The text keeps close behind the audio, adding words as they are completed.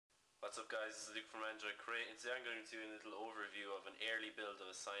What's up guys, this is Luke from AndroidCrate, and today I'm going to do a little overview of an early build of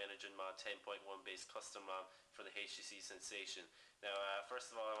a Cyanogenmod 10.1 based custom ROM for the HTC Sensation. Now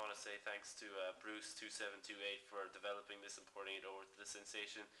first of all I want to say thanks to Bruce2728 for developing this and porting it over to the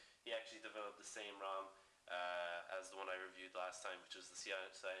Sensation. He actually developed the same ROM as the one I reviewed last time, which was the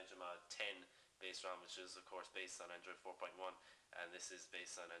Cyanogenmod 10 based ROM, which is of course based on Android 4.1, and this is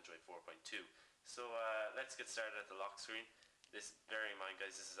based on Android 4.2. So let's get started at the lock screen. Bear in mind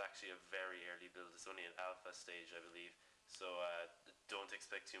guys, this is actually a very early build. It's only an alpha stage I believe, so don't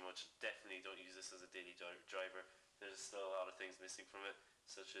expect too much. Definitely don't use this as a daily driver. There's still a lot of things missing from it,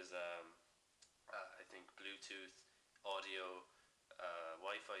 such as I think Bluetooth, audio,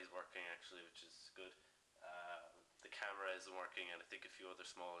 Wi-Fi is working actually, which is good. The camera isn't working, and I think a few other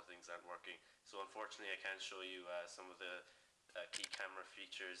smaller things aren't working. So unfortunately I can't show you some of the key camera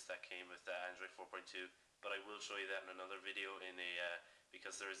features that came with Android 4.2. But I will show you that in another video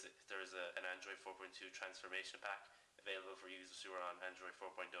because there is an Android 4.2 transformation pack available for users who are on Android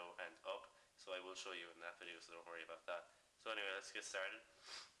 4.0 and up. So I will show you in that video, so don't worry about that. So anyway, let's get started.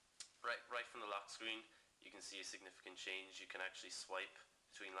 Right from the lock screen, you can see a significant change. You can actually swipe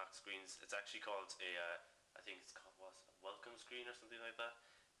between lock screens. It's actually called I think it's called a welcome screen or something like that.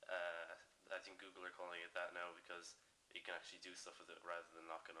 I think Google are calling it that now because you can actually do stuff with it rather than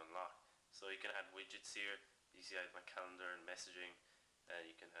lock and unlock. So you can add widgets here. You see I have my calendar and messaging, and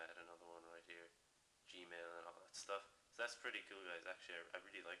you can add another one right here, Gmail and all that stuff. So that's pretty cool guys, actually I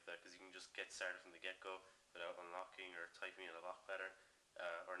really like that because you can just get started from the get-go without unlocking or typing in a lock pattern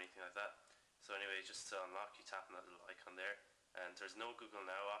or anything like that. So anyway, just to unlock you tap on that little icon there, and there's no Google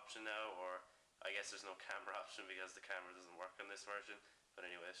Now option now, or I guess there's no camera option because the camera doesn't work on this version, but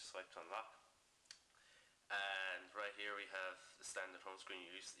anyway, let's just swipe to unlock. And right here we have the standard home screen.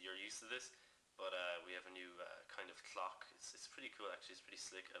 You're used to this, but we have a new kind of clock. It's pretty cool actually. It's pretty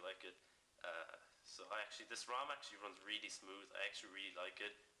slick. I like it. So this ROM actually runs really smooth. I actually really like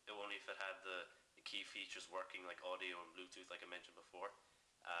it. Only if it had the key features working like audio and Bluetooth, like I mentioned before.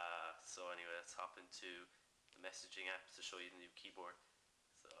 So anyway, let's hop into the messaging app to show you the new keyboard.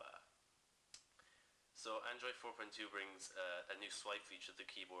 So Android 4.2 brings a new swipe feature to the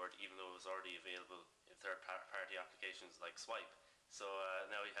keyboard, even though it was already available in third-party applications like Swipe. So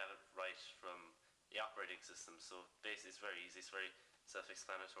now you have it right from the operating system. So basically it's very easy, it's very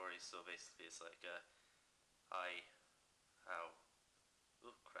self-explanatory. So basically it's like hi, how,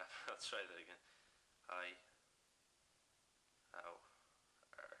 oh crap, let's try that again. Hi, how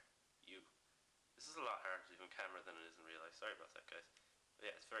are you? This is a lot harder to do on camera than it is in real life. Sorry about that guys. But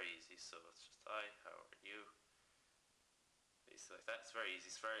yeah, it's very easy, so it's just hi, how are you? Basically like that. It's very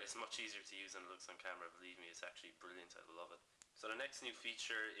easy. It's much easier to use than it looks on camera. Believe me, it's actually brilliant. I love it. So the next new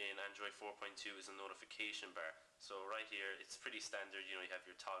feature in Android 4.2 is a notification bar. So right here, it's pretty standard. You know, you have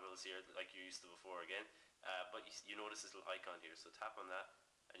your toggles here like you used to before again. But you notice this little icon here. So tap on that,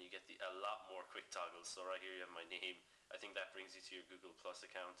 and you get a lot more quick toggles. So right here, you have my name. I think that brings you to your Google Plus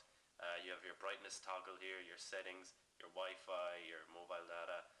account. You have your brightness toggle here, your settings, your Wi-Fi, your mobile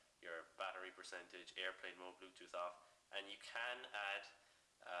data, your battery percentage, airplane mode, Bluetooth off, and you can add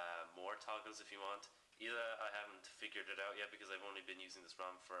more toggles if you want. Either I haven't figured it out yet because I've only been using this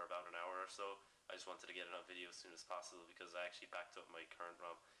ROM for about an hour or so. I just wanted to get it on video as soon as possible because I actually backed up my current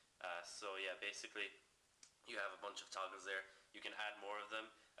ROM. So yeah, basically you have a bunch of toggles there. You can add more of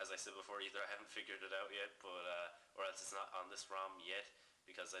them. As I said before, either I haven't figured it out yet, but or else it's not on this ROM yet,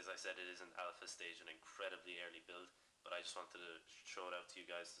 because as I said, it is an alpha stage, an incredibly early build. But I just wanted to show it out to you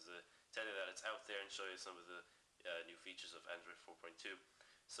guys to tell you that it's out there and show you some of the new features of Android 4.2.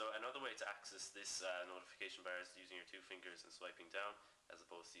 So another way to access this notification bar is using your two fingers and swiping down, as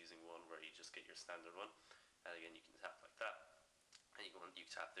opposed to using one where you just get your standard one. And again, you can tap like that, and you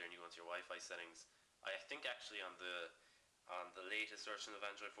tap there and you go into your Wi-Fi settings. I think actually on the latest version of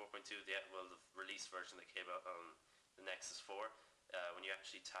Android 4.2, the release version that came out on the Nexus 4, when you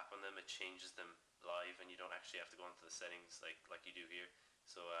actually tap on them, it changes them live, and you don't actually have to go into the settings like you do here.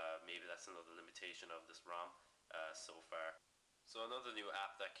 So maybe that's another limitation of this ROM so far. So another new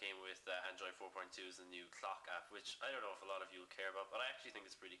app that came with Android 4.2 is the new clock app, which I don't know if a lot of you will care about, but I actually think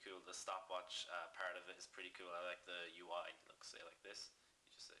it's pretty cool. The stopwatch part of it is pretty cool. I like the UI. It looks say like this.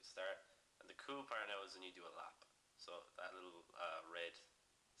 You just say start, and the cool part now is when you do a lap. So that little red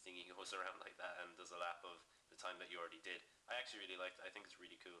thingy goes around like that and does a lap of the time that you already did. I actually really like that. I think it's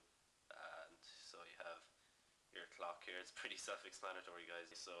really cool. And so you have your clock here. It's pretty self-explanatory guys.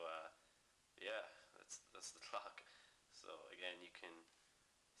 So yeah, that's the clock. So again, you can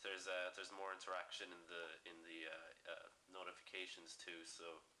there's more interaction in the notifications too.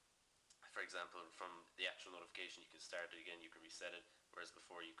 So for example, from the actual notification, you can start it again, you can reset it, whereas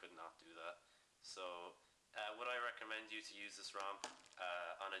before you could not do that. So would I recommend you to use this ROM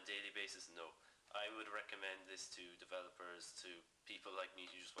on a daily basis? No. I would recommend this to developers, to people like me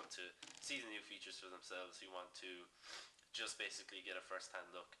who just want to see the new features for themselves, who want to just basically get a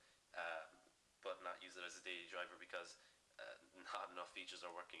first-hand look, but not use it as a daily driver because not enough features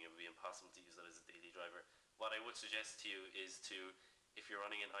are working. It would be impossible to use it as a daily driver. What I would suggest to you is to, if you're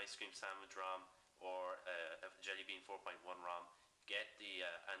running an ice cream sandwich ROM or a Jelly Bean 4.1 ROM, get the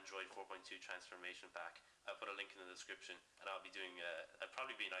Android 4.2 transformation pack. I'll put a link in the description, and I'll be doing, I'll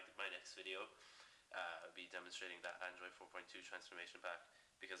probably be like my next video. I'll be demonstrating that Android 4.2 transformation pack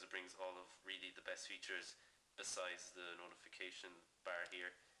because it brings all of really the best features besides the notification bar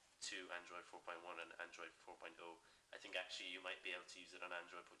here to Android 4.1 and Android 4.0. I think actually you might be able to use it on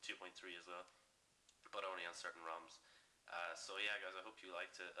Android 2.3 as well, but only on certain ROMs. So yeah guys, I hope you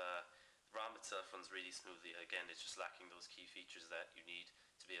liked it. ROM itself runs really smoothly. Again, it's just lacking those key features that you need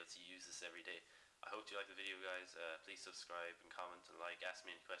to be able to use this every day. I hope you like the video guys. Please subscribe and comment and like, ask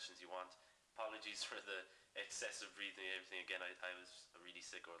me any questions you want. Apologies for the excessive breathing and everything. Again, I was really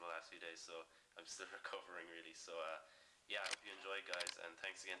sick over the last few days, so I'm still recovering really. So yeah, I hope you enjoyed guys, and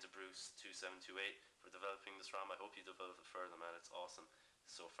thanks again to Bruce2728 for developing this ROM. I hope you develop it further, man. It's awesome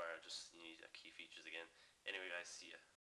so far. Just you need key features again. Anyway guys, see ya.